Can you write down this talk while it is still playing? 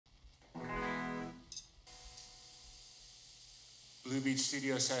Blue Beach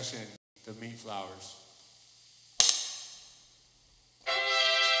studio session, The Meat Flowers.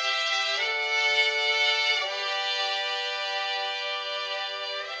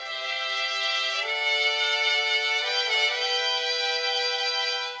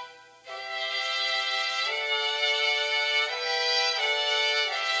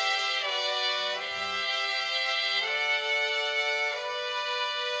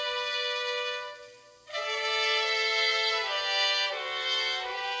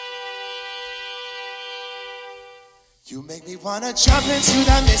 You make me wanna jump into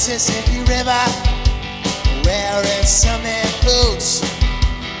the Mississippi River, wearing summer boots,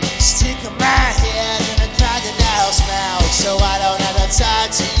 sticking my head in a crocodile's mouth, so I don't have to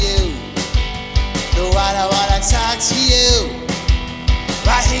talk to you. No, I don't wanna talk to you.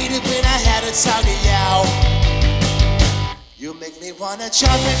 I hate it when I had to talk to you. You make me wanna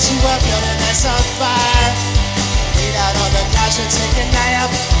jump into a building that's on fire, lay out on the couch and take a nap.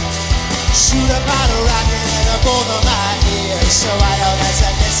 Shoot a bottle rocket in both of my ears, so I don't have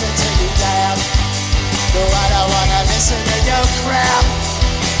to listen to you damn. No, I don't wanna listen to your crap,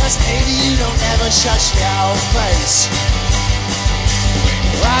 cause maybe you don't ever shut your face.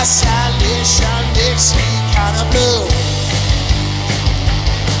 Isolation makes me kinda blue.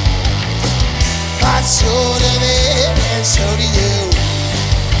 I told of it and so do you.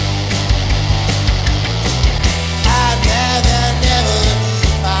 I'd rather never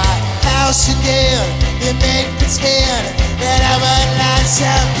leave my house again and make pretend that I would like to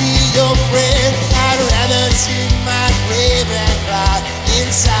be your friend. I'd rather take my grave and cry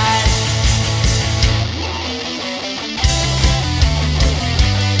inside.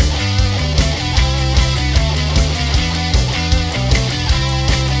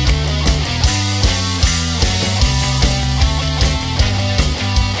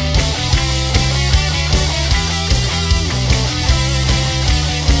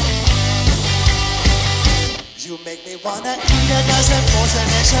 You make me wanna eat a dozen frozen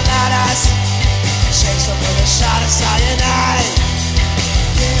enchiladas, shake some with a shot of cyanide,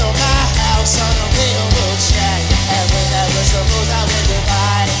 build my house on a railroad track, and when that whistle blows I will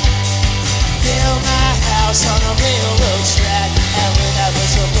goodbye. Build my house on a railroad track, and when that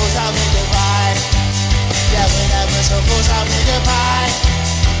whistle blows I will goodbye. Yeah, when that whistle blows I will goodbye.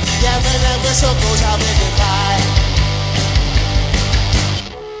 Yeah, when that whistle blows I will goodbye.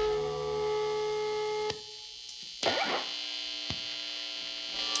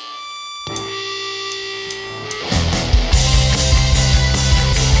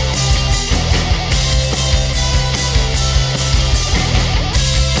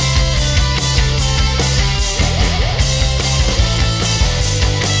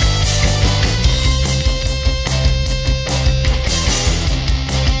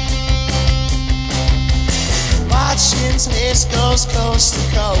 Space goes coast to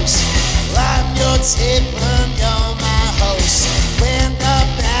coast. I'm your tip and you're my host. When the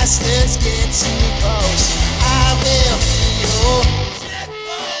bastards get too close, I will be your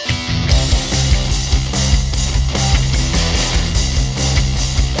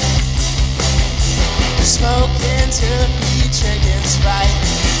smoking to be drinking Sprite.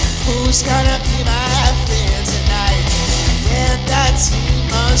 Who's gonna be my friend tonight? When the team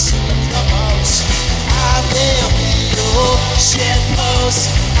must do the most, I will be your shit post.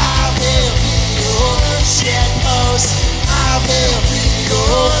 I will be your shit post. I will be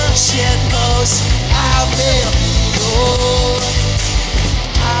your shit post. I will be your.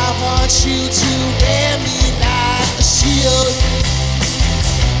 I want you to wear me like a shield.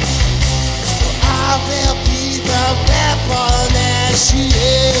 I will be the weapon that you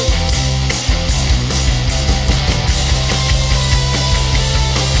is.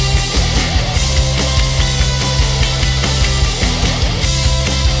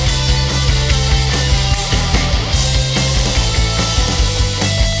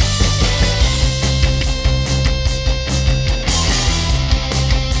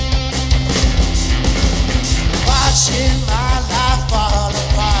 My life fall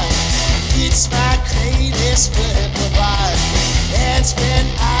apart. It's my greatest work of art. That's when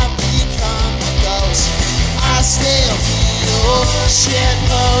I become a ghost. I still be your shit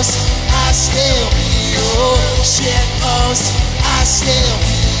post. I still be your shit post. I still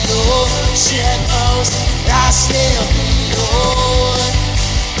be your shit post. I still be your.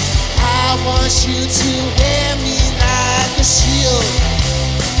 I want you to wear me like a shield.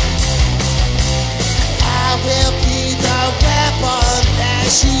 I will be the weapon that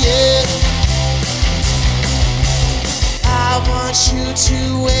you use. I want you to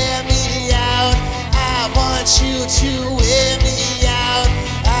wear me out. I want you to wear me out.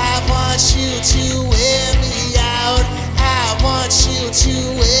 I want you to wear me out. I want you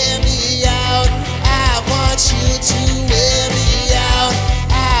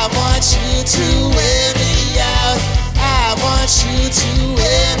to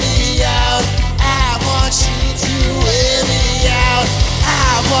wear me out. I want you to wear me out.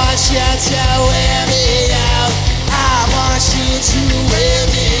 I want you to wear me out. I want you to wear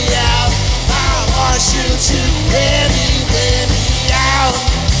me out. I want you to wear me out.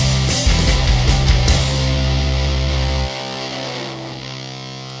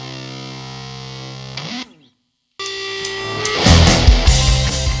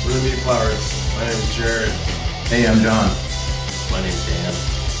 We're the Meat Flowers. My name is Jared. Hey, I'm John. My name's Dan.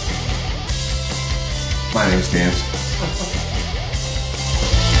 My name's James.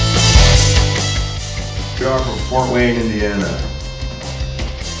 We are from Fort Wayne, Indiana.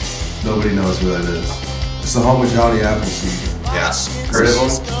 Nobody knows where that is. It's the home of Johnny Appleseed. Yeah. Heard of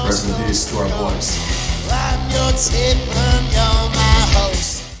him? Rest in peace to our boys.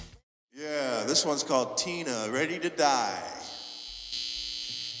 Yeah, this one's called Tina, Ready to Die.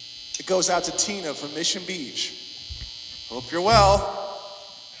 It goes out to Tina from Mission Beach. Hope you're well.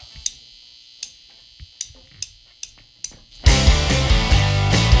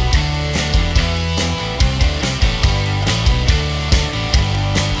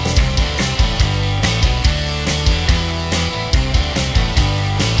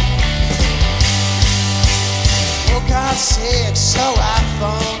 Got sick, so I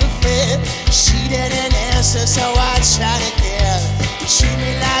phoned a friend. She didn't answer, so I tried again. You treat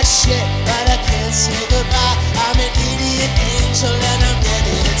me like shit, but I can't say goodbye. I'm an idiot angel and I'm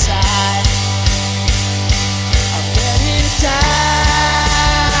ready to die. I'm ready to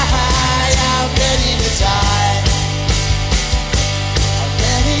die. I'm ready to die. I'm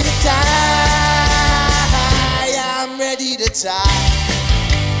ready to die. I'm ready to die.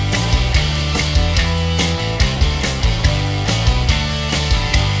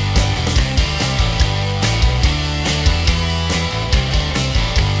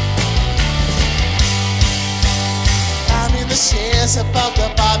 The stairs above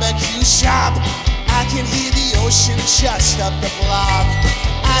the barbecue shop. I can hear the ocean just up the block.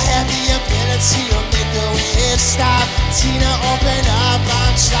 I have the ability to make the waves stop. Tina, open up,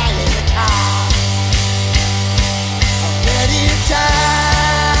 I'm trying to cop. I'm ready to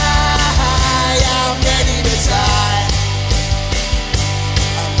die. I'm ready to die.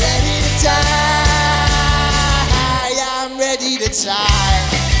 I'm ready to die. I'm ready to die.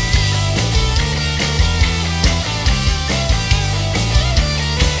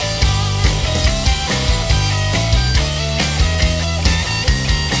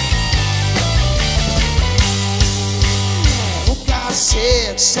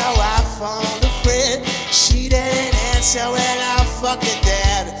 Sick, so I phoned a friend. She didn't answer when I fucking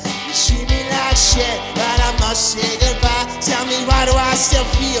dead. You treat me like shit, but I must say goodbye. Tell me, why do I still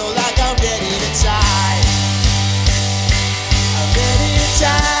feel like I'm ready to die? I'm ready to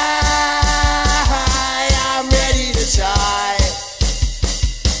die. I'm ready to die.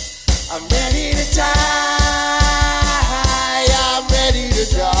 I'm ready to die. I'm ready to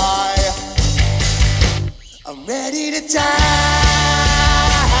die. I'm ready to die.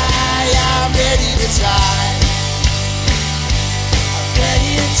 I'm ready to die. I'm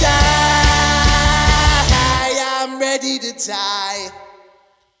ready to die. I'm ready to die.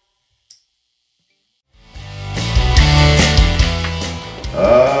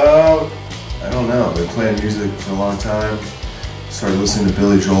 I don't know. I've been playing music for a long time. Started listening to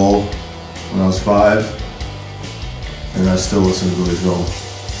Billy Joel when I was 5, and I still listen to Billy Joel.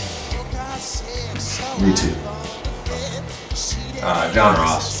 Me too. John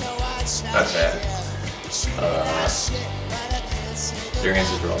Ross. That's it. Their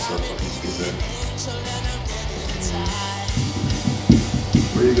answers were also fucking stupid.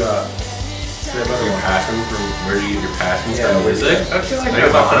 What do you got? Your passion from where do you get your passion Yeah, from music? I feel like I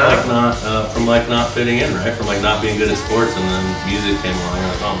got from like not fitting in, right? From like not being good at sports, and then music came along. And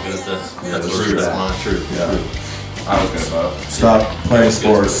like, oh, I'm good at this. Yeah, That's true. what mine. True. Yeah. I was good at both. Stop playing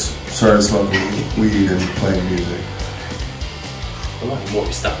sports, started smoking weed and playing music. I'm like, more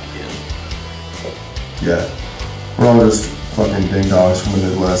stop again. Yeah. We're all just fucking ding dogs from the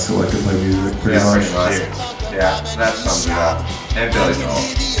Midwest who like to play music pretty Yeah, much. pretty much. Yeah, that sums it up. And Billy Joel.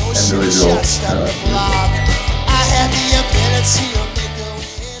 And Billy Joel. Shut up. I have the ability to make the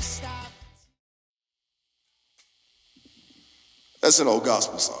waves stop. That's an old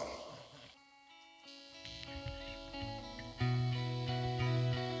gospel song.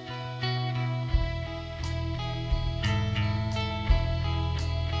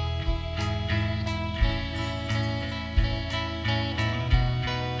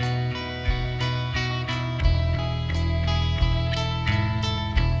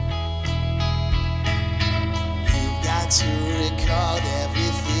 To record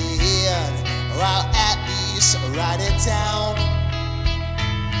everything, or I'll at least write it down.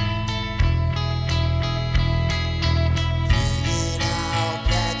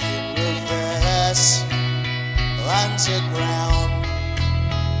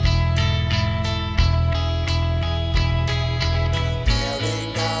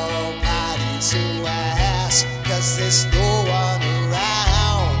 there's no one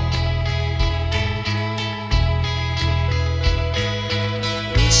around.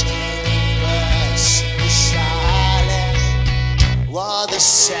 Which came first, the silence or the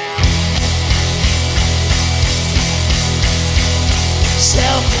sound?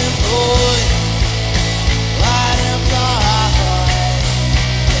 Self-employed, unemployed,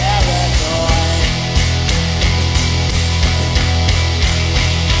 paranoid.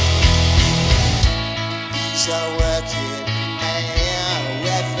 He's a working man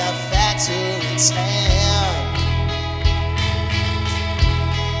with a factory tan.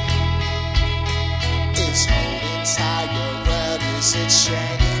 His whole entire world is a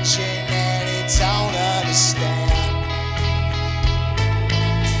changing and he don't understand.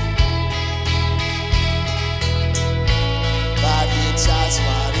 But he does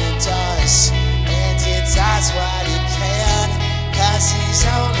what he does, and he does what he can, 'cause he's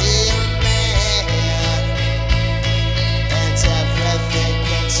only a man. And everything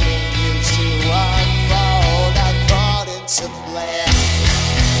continues to unfold according to plan.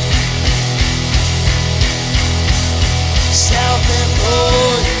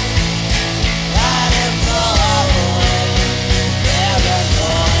 Self-employed, unemployed,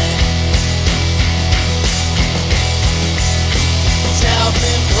 paranoid.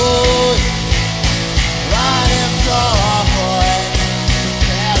 Self-employed, unemployed,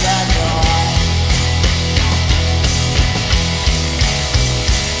 paranoid.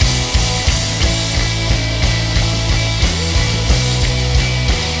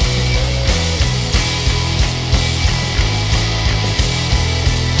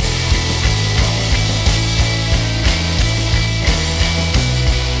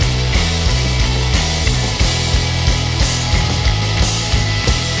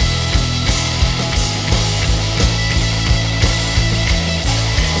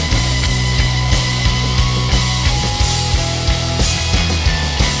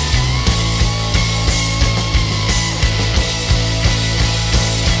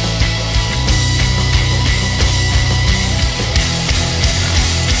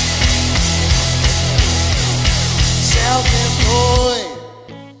 Self-employed,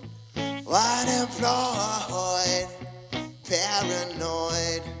 unemployed,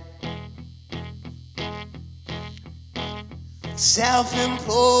 paranoid.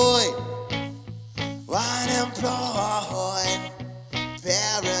 Self-employed, unemployed,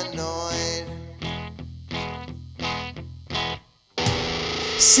 paranoid.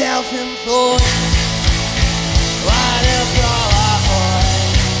 Self-employed, unemployed,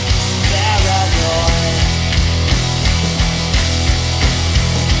 paranoid.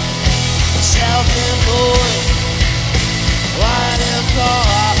 Self-employed,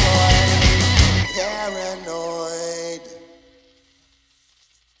 unemployed, paranoid.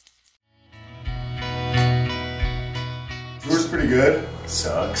 Tour's pretty good.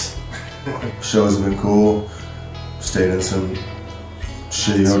 Sucks. Shows have been cool. Stayed in some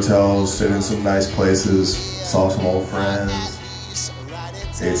shitty hotels, stayed in some nice places, saw some old friends,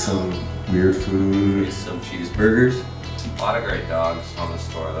 ate some weird food. Some cheeseburgers. A lot of great dogs on this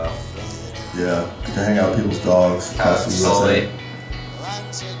tour, though. Yeah, get to hang out with people's dogs. across the USA.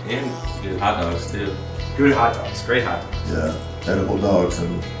 And good hot dogs too. Good hot dogs. Great hot dogs. Yeah, edible dogs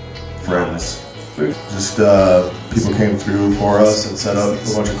and friends. Just people came through for us and set up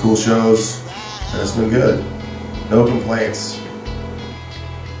a bunch of cool shows, and it's been good. No complaints.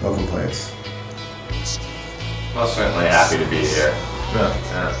 No complaints. Most certainly happy to be here. Yeah.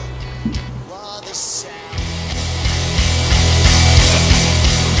 Yeah.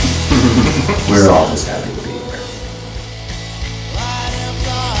 We're all just happy to be here.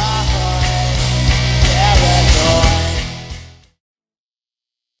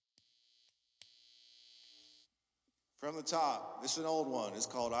 From the top, this is an old one. It's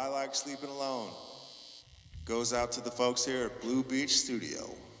called I Like Sleeping Alone. Goes out to the folks here at Blue Beach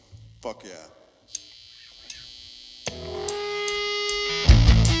Studio. Fuck yeah.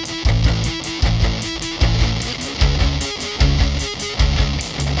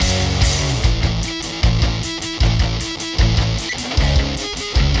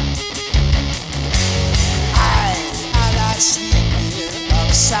 I like sleeping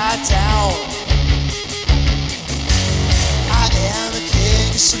upside down. I am a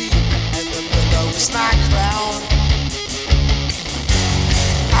king asleep, and the pillow is my crown.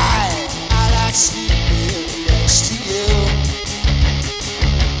 I like sleeping next to you.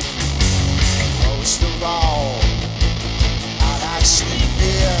 Most of all, I like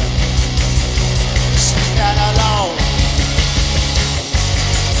sleeping alone.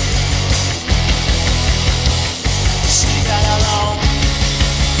 Sleeping alone.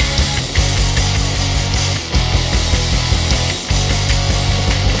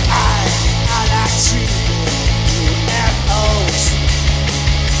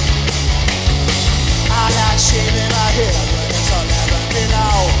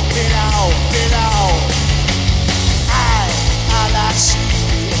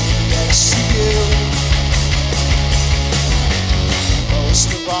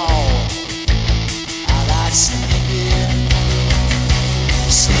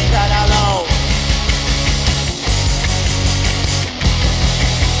 sleep out alone.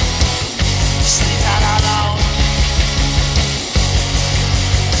 Sleep out alone.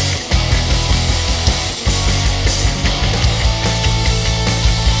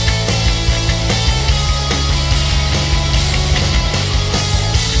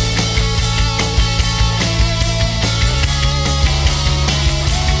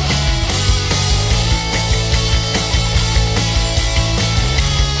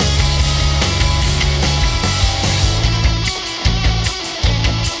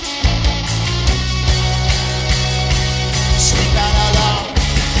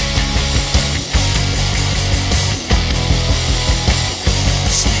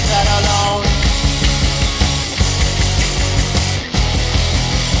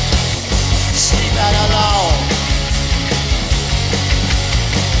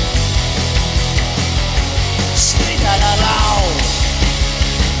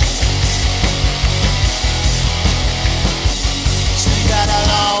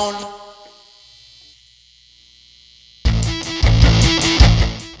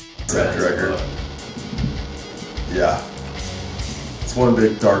 Record. Yeah. It's one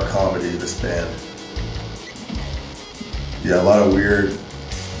big dark comedy, this band. Yeah, a lot of weird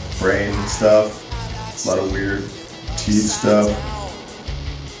brain stuff, a lot of weird teeth stuff.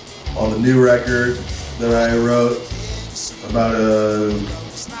 On the new record that I wrote about a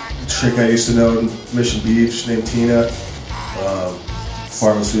chick I used to know in Mission Beach named Tina,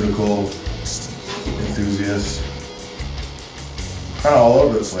 pharmaceutical enthusiast. Kind of all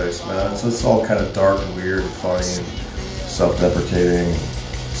over the place, man. So it's all kind of dark and weird and funny and self-deprecating.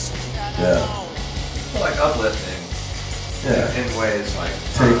 Yeah. Like uplifting. Yeah. In ways like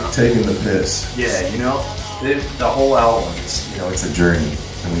taking the piss. Yeah, you know, the whole album is, you know, it's a journey,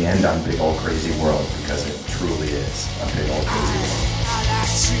 and we end on Big Old Crazy World because it truly is a big old crazy world.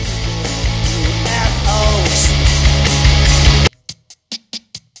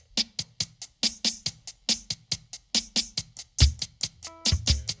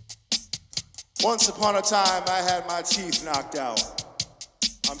 Once upon a time, I had my teeth knocked out.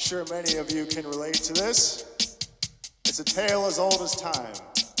 I'm sure many of you can relate to this. It's a tale as old as time.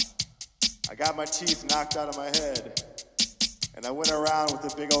 I got my teeth knocked out of my head, and I went around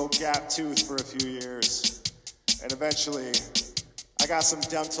with a big old gap tooth for a few years. And eventually, I got some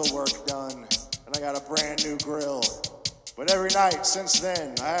dental work done, and I got a brand new grill. But every night since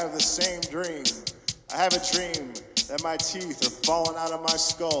then, I have the same dream. I have a dream that my teeth are falling out of my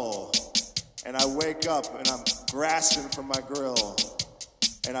skull. And I wake up and I'm grasping for my grill,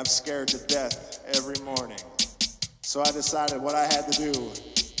 and I'm scared to death every morning. So I decided what I had to do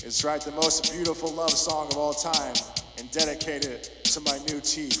is write the most beautiful love song of all time and dedicate it to my new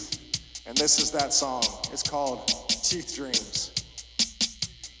teeth. And this is that song. It's called Teeth Dreams.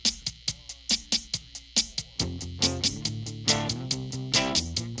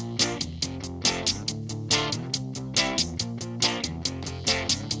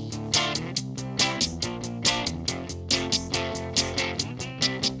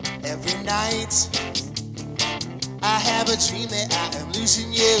 Every night I have a dream that I am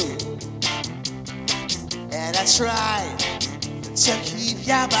losing you, and I try to keep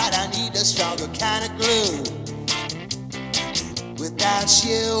ya, but I need a stronger kind of glue. Without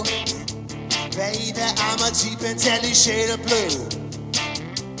you, baby, I'm a deep and deadly shade of blue.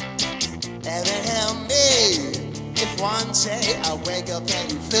 Heaven help me if one day I wake up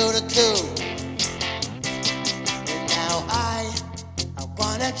and you feel the cool. And now I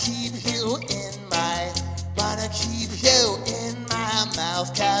wanna keep you in my, wanna keep you in my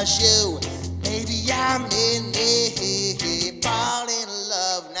mouth, 'cause you, baby, I'm in it, fall in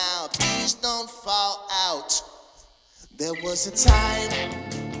love now, please don't fall out. There was a time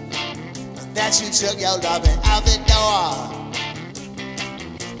that you took your loving out the door,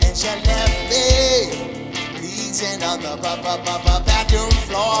 and you left me bleeding on the bathroom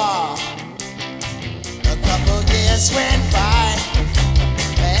floor. A couple years went by,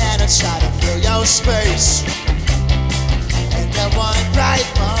 and I try to fill your space, and then one bright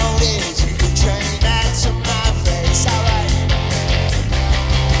morning you came back to my face. Alright,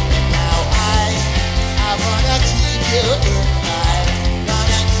 now I wanna keep you in my,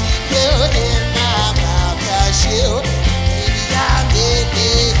 wanna keep you in my mouth, 'cause you, baby, I'm in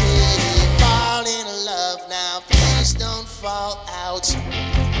it, fall in love now, please don't fall out.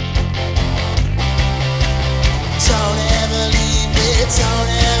 Don't ever leave it, don't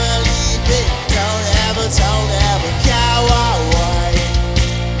ever leave it, don't ever go away.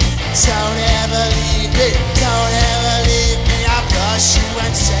 Don't ever leave it, don't ever leave me, I brush you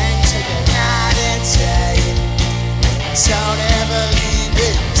and sing to the night and day. Don't ever leave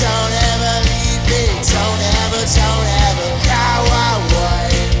it,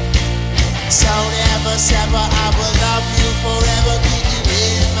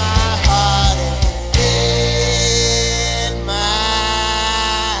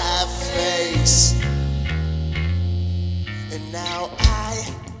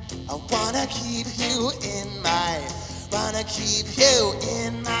 wanna keep you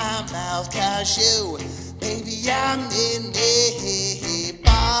in my mouth, 'cause you, baby, I'm in it,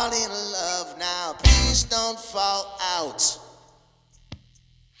 fall in love now, please don't fall out.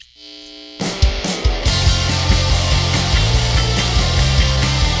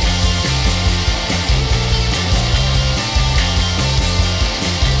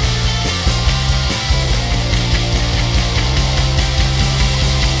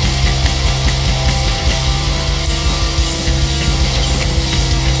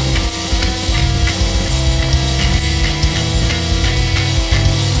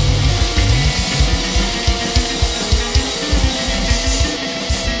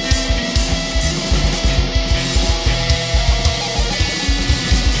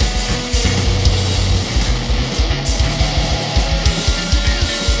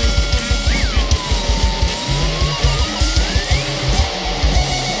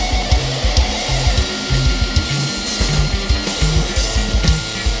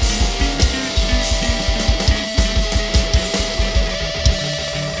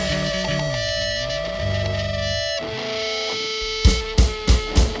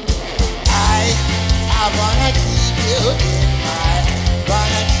 I wanna keep you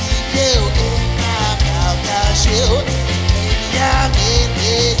in my mouth, 'cause you, baby, I'm in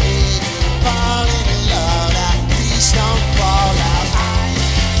it, fall in love now, please don't fall out.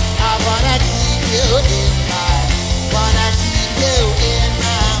 I wanna keep you in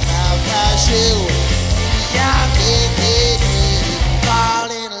my mouth, 'cause you, baby, I'm in it, fall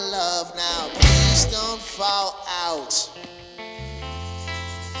in love now, please don't fall out.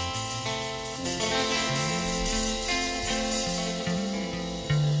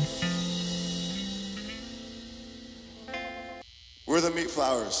 We're the Meat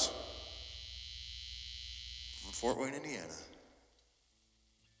Flowers from Fort Wayne, Indiana.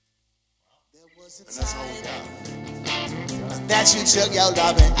 And that's all we got. That you took your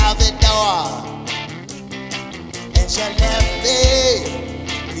loving out the door, and you left me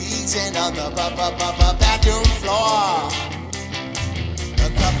bleeding on the bathroom floor. A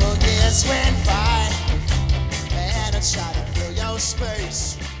couple years went